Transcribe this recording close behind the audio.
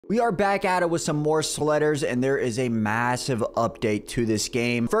We are back at it with some more Sledders, and there is a massive update to this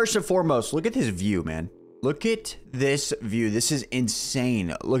game. First and foremost, look at this view, man. Look at this view. This is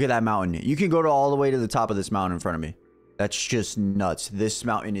insane. Look at that mountain. You can go all the way to the top of this mountain in front of me. That's just nuts. This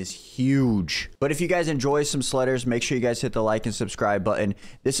mountain is huge. But if you guys enjoy some Sledders, make sure you guys hit the like and subscribe button.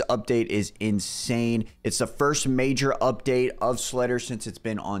 This update is insane. It's the first major update of Sledders since it's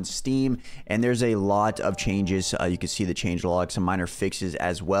been on Steam, and there's a lot of changes. You can see the changelog, some minor fixes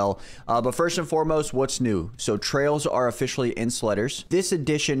as well. But first and foremost, what's new? So trails are officially in Sledders. This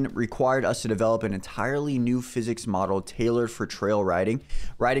edition required us to develop an entirely new physics model tailored for trail riding.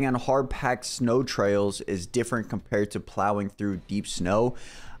 Riding on hard-packed snow trails is different compared to plowing through deep snow.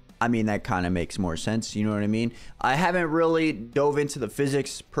 I mean, that kind of makes more sense. You know what I mean? I haven't really dove into the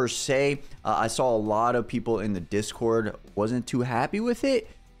physics per se. I saw a lot of people in the Discord wasn't too happy with it.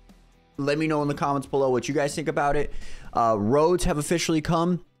 Let me know in the comments below what you guys think about it. Roads have officially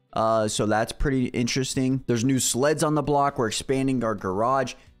come. So that's pretty interesting. There's new sleds on the block. We're expanding our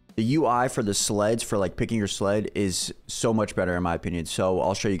garage. The UI for the sleds, for like picking your sled, is so much better in my opinion. So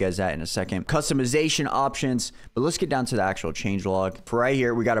I'll show you guys that in a second. Customization options, but let's get down to the actual changelog. For right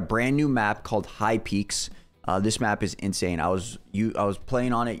here, we got a brand new map called High Peaks. This map is insane. I was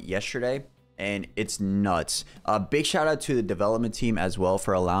playing on it yesterday, and it's nuts. Big shout out to the development team as well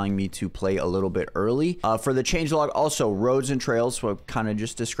for allowing me to play a little bit early. For the changelog, also roads and trails, what kind of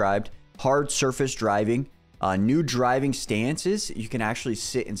just described. Hard surface driving. New driving stances. You can actually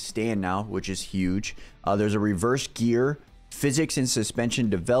sit and stand now, which is huge. There's a reverse gear, physics and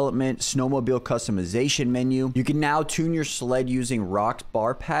suspension development, snowmobile customization menu. You can now tune your sled using Rock's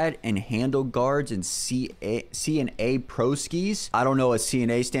bar pad and handle guards and C&A Pro skis. I don't know what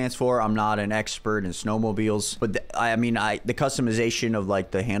C&A stands for. I'm not an expert in snowmobiles, but the customization of like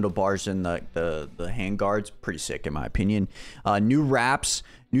the handlebars and the hand guards, pretty sick in my opinion. New wraps,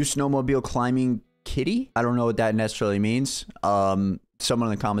 new snowmobile climbing kitty. I don't know what that necessarily means. Someone in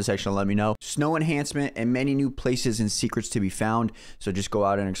the comment section let me know. Snow enhancement and many new places and secrets to be found, so just go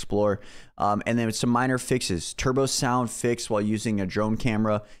out and explore. And then some minor fixes. Turbo sound fix while using a drone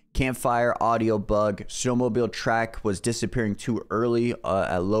camera. Campfire audio bug. Snowmobile track was disappearing too early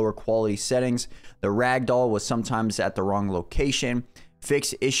at lower quality settings. The ragdoll was sometimes at the wrong location.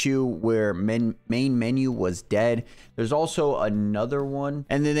 Fix issue where main menu was dead. There's also another one.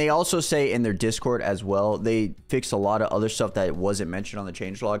 And then they also say in their Discord as well, they fixed a lot of other stuff that wasn't mentioned on the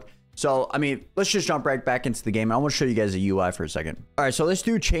changelog. So, I mean, let's just jump right back into the game. I want to show you guys the UI for a second. All right, so let's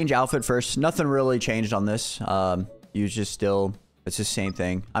do change outfit first. Nothing really changed on this. It's the same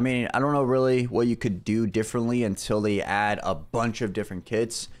thing. I mean, I don't know really what you could do differently until they add a bunch of different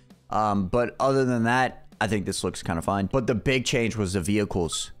kits. But other than that, I think this looks kind of fine. But the big change was the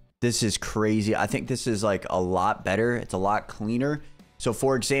vehicles. This is crazy. I think this is like a lot better. It's a lot cleaner. So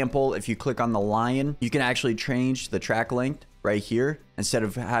for example, if you click on the lion, you can actually change the track length right here. Instead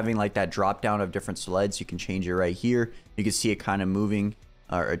of having like that drop down of different sleds, you can change it right here. You can see it kind of moving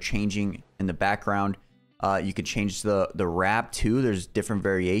or changing in the background. You can change the wrap too. There's different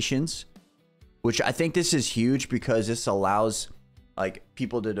variations, which I think this is huge because this allows like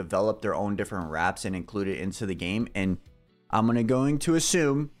people to develop their own different wraps and include it into the game. And I'm going to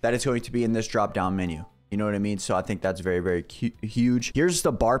assume that it's going to be in this drop down menu. You know what I mean? So I think that's very, very huge. Here's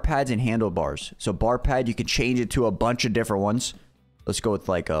the bar pads and handlebars. So bar pad, you can change it to a bunch of different ones. Let's go with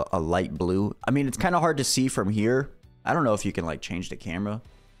like a light blue. I mean, it's kind of hard to see from here. I don't know if you can like change the camera.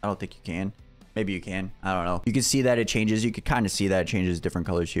 I don't think you can. Maybe you can. I don't know. You can see that it changes. You can kind of see that it changes different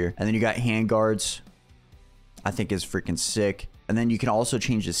colors here. And then you got hand guards. I think is freaking sick. And then you can also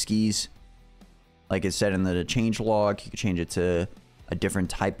change the skis. Like it said in the change log, you can change it to a different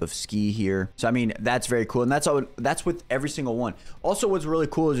type of ski here. So, I mean, that's very cool. And that's with every single one. Also, what's really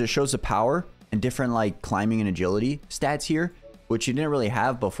cool is it shows the power and different like climbing and agility stats here, which you didn't really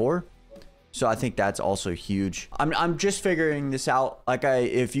have before. So I think that's also huge. I'm just figuring this out. Like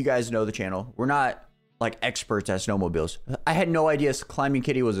if you guys know the channel, we're not like experts at snowmobiles. I had no idea climbing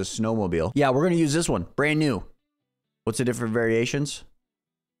kitty was a snowmobile. Yeah, we're going to use this one. Brand new. What's the different variations?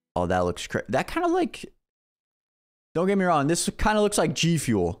 Oh, that looks crazy. That kind of like, don't get me wrong, this kind of looks like G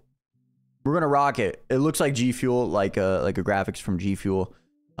Fuel. We're gonna rock it. It looks like G Fuel, like a graphics from G Fuel.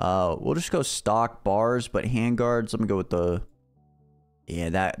 We'll just go stock bars, but handguards. Let me go with the, yeah,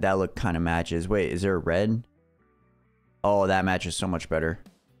 that look kind of matches. Wait, is there a red? Oh, that matches so much better.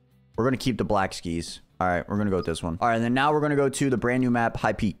 We're gonna keep the black skis. All right, we're gonna go with this one. All right, and then now we're gonna go to the brand new map,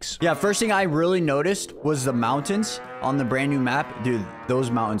 High Peaks. Yeah, first thing I really noticed was the mountains on the brand new map. Dude,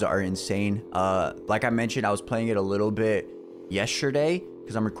 those mountains are insane. Like I mentioned, I was playing it a little bit yesterday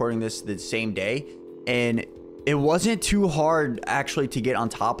because I'm recording this the same day, and it wasn't too hard actually to get on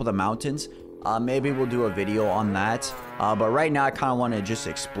top of the mountains. Maybe we'll do a video on that. But right now I kind of want to just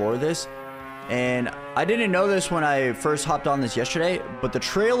explore this. And I didn't know this when I first hopped on this yesterday, but the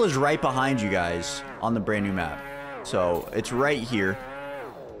trail is right behind you guys on the brand new map. So it's right here.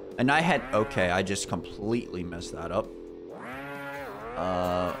 And I had, okay, I just completely messed that up.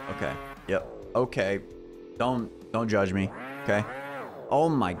 Okay. Yep. Okay. Don't judge me. Okay. Oh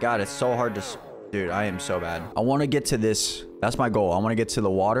my God. It's so hard to, dude, I am so bad. I want to get to this. That's my goal. I want to get to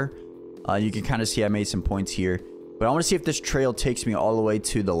the water. You can kind of see I made some points here, but I want to see if this trail takes me all the way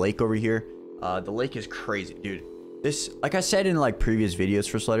to the lake over here. The lake is crazy, dude. This, like I said in like previous videos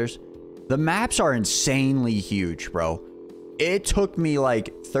for Sledders, the maps are insanely huge, bro. It took me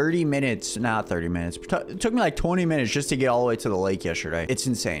like 30 minutes, not 30 minutes. It took me like 20 minutes just to get all the way to the lake yesterday. It's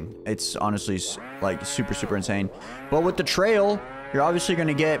insane. It's honestly like super, super insane. But with the trail, you're obviously going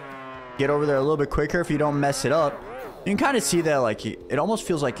to get over there a little bit quicker if you don't mess it up. You can kind of see that like it almost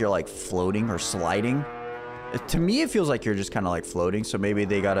feels like you're like floating or sliding. To me, it feels like you're just kind of like floating. So maybe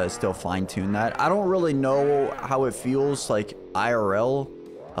they got to still fine tune that. I don't really know how it feels like IRL.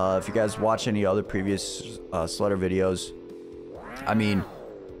 If you guys watch any other previous Sledder videos, I mean,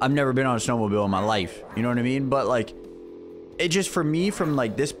 I've never been on a snowmobile in my life. You know what I mean? But like, it just, for me, from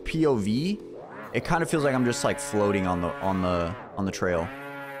like this POV, it kind of feels like I'm just like floating on the trail.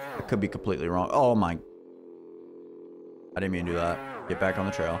 I could be completely wrong. Oh my. I didn't mean to do that. Get back on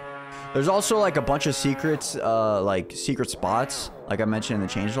the trail. There's also like a bunch of secrets, like secret spots, like I mentioned in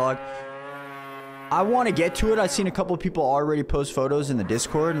the changelog. I want to get to it. I've seen a couple of people already post photos in the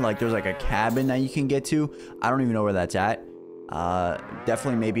Discord, and like there's like a cabin that you can get to. I don't even know where that's at.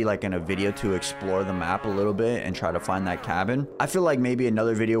 Definitely maybe like in a video to explore the map a little bit and try to find that cabin. I feel like maybe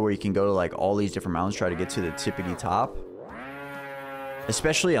another video where you can go to like all these different mountains, try to get to the tippity top.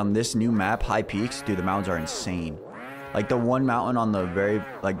 Especially on this new map, High Peaks, dude, the mountains are insane. Like the one mountain on the very,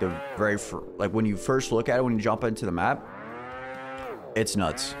 like when you first look at it, when you jump into the map, it's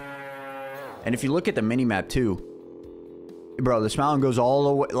nuts. And if you look at the mini map too, bro, this mountain goes all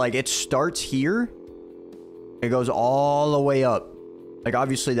the way, like it starts here. It goes all the way up. Like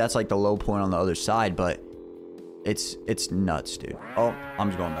obviously that's like the low point on the other side, but it's nuts, dude. Oh, I'm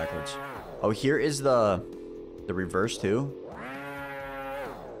just going backwards. Oh, here is the reverse too.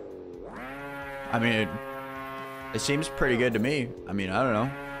 I mean, it seems pretty good to me. I mean, I don't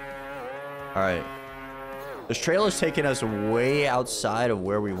know. All right. This trail is taking us way outside of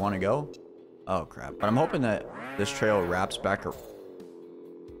where we want to go. Oh, crap. But I'm hoping that this trail wraps back.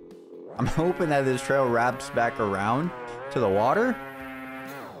 I'm hoping that this trail wraps back around to the water.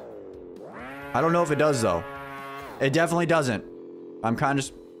 I don't know if it does, though. It definitely doesn't. I'm kind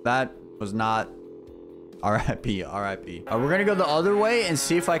of... That was not... RIP, RIP. We're going to go the other way and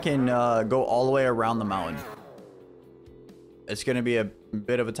see if I can go all the way around the mountain. It's going to be a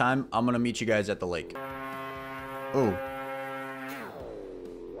bit of a time. I'm going to meet you guys at the lake. Oh.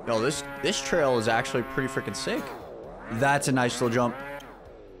 Yo, this trail is actually pretty freaking sick. That's a nice little jump.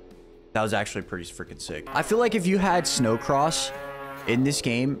 That was actually pretty freaking sick. I feel like if you had snowcross in this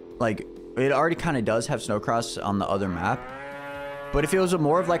game, like it already kind of does have snowcross on the other map. But if it was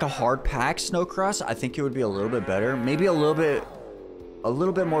more of like a hard pack snowcross, I think it would be a little bit better. Maybe a little bit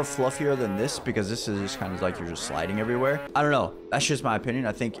more fluffier than this, because this is just kind of like you're just sliding everywhere. I don't know. That's just my opinion.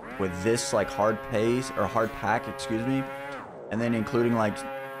 I think with this like hard pace or hard pack, excuse me, and then including like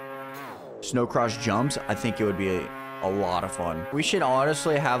snowcross jumps, I think it would be a lot of fun. We should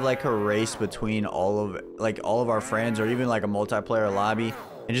honestly have like a race between all of our friends, or even like a multiplayer lobby,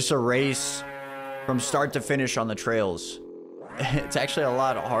 and just a race from start to finish on the trails. It's actually a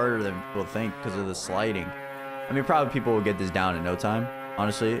lot harder than people think because of the sliding. I mean, probably people will get this down in no time,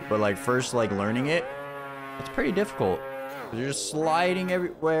 honestly. But like first, like learning it, it's pretty difficult. You're just sliding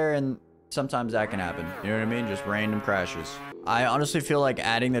everywhere, and sometimes that can happen. You know what I mean? Just random crashes. I honestly feel like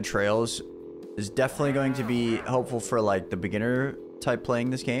adding the trails is definitely going to be helpful for like the beginner type playing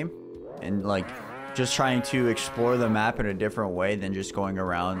this game, and like just trying to explore the map in a different way than just going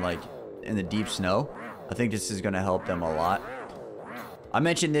around like in the deep snow. I think this is going to help them a lot. I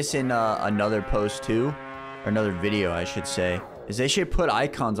mentioned this in another post too, or another video I should say, is they should put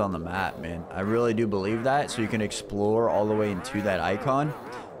icons on the map, man. I really do believe that, so you can explore all the way into that icon.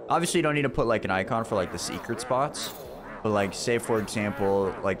 Obviously you don't need to put like an icon for like the secret spots, but like say for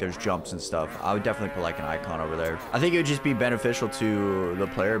example like there's jumps and stuff, I would definitely put like an icon over there. I think it would just be beneficial to the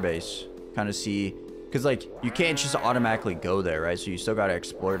player base, kind of see, because like you can't just automatically go there, right? So you still got to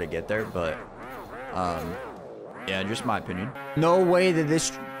explore to get there. But yeah, just my opinion. No way that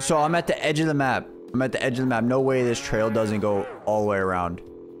this... So I'm at the edge of the map. No way this trail doesn't go all the way around.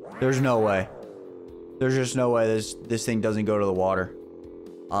 There's no way. There's just no way this thing doesn't go to the water.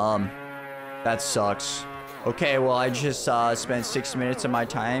 That sucks. Okay, well, I just spent 6 minutes of my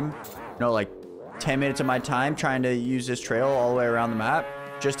time, no, like 10 minutes of my time trying to use this trail all the way around the map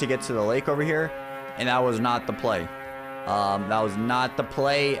just to get to the lake over here, and that was not the play. That was not the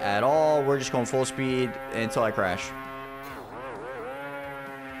play at all. We're just going full speed until I crash.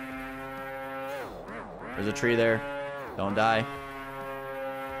 There's a tree there. Don't die.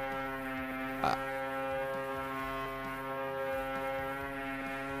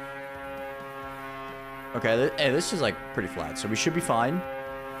 Okay, hey, this is like pretty flat, so we should be fine,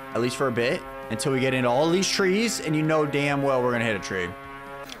 at least for a bit, until we get into all these trees, and you know damn well we're gonna hit a tree.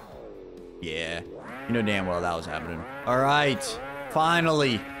 Yeah, you know damn well that was happening. All right,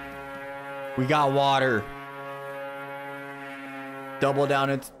 finally, we got water. Double down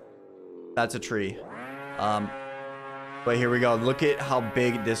it. That's a tree. But here we go. Look at how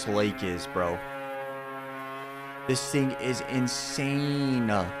big this lake is, bro. This thing is insane.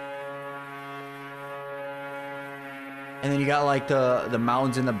 And then you got like the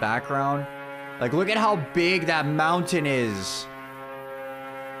mountains in the background. Like, look at how big that mountain is.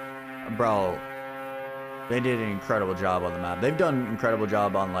 Bro, they did an incredible job on the map. They've done an incredible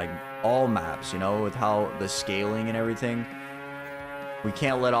job on like all maps, you know, with how the scaling and everything. We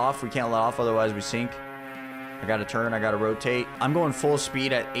can't let off. We can't let off, otherwise we sink. I gotta turn. I gotta rotate. I'm going full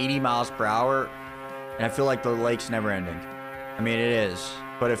speed at 80 miles per hour. And I feel like the lake's never ending. I mean, it is,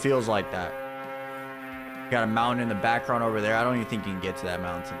 but it feels like that. Got a mountain in the background over there. I don't even think you can get to that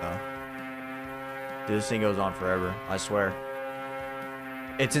mountain though. Dude, this thing goes on forever, I swear.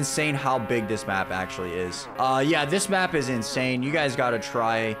 It's insane how big this map actually is. Yeah, this map is insane. You guys gotta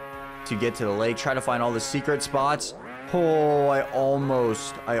try to get to the lake. Try to find all the secret spots. Oh, I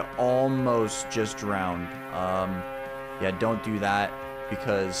almost just drowned. Yeah, don't do that,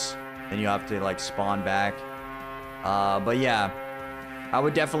 because then you have to like spawn back. But yeah, I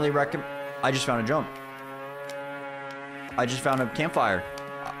would definitely recommend. I just found a jump. I just found a campfire.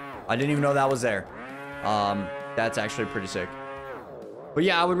 I didn't even know that was there. That's actually pretty sick. But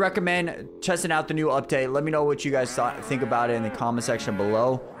yeah, I would recommend testing out the new update. Let me know what you guys think about it in the comment section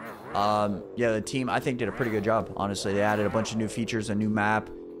below. Yeah, the team, I think, did a pretty good job, honestly. They added a bunch of new features, a new map,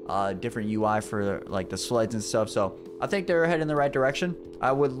 different UI for like the sleds and stuff. So I think they're heading in the right direction.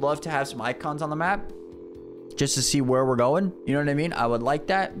 I would love to have some icons on the map just to see where we're going. You know what I mean? I would like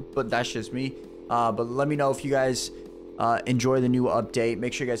that, but that's just me. But let me know if you guys enjoy the new update.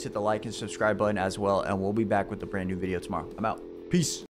 Make sure you guys hit the like and subscribe button as well, and we'll be back with a brand new video tomorrow. I'm out. Peace.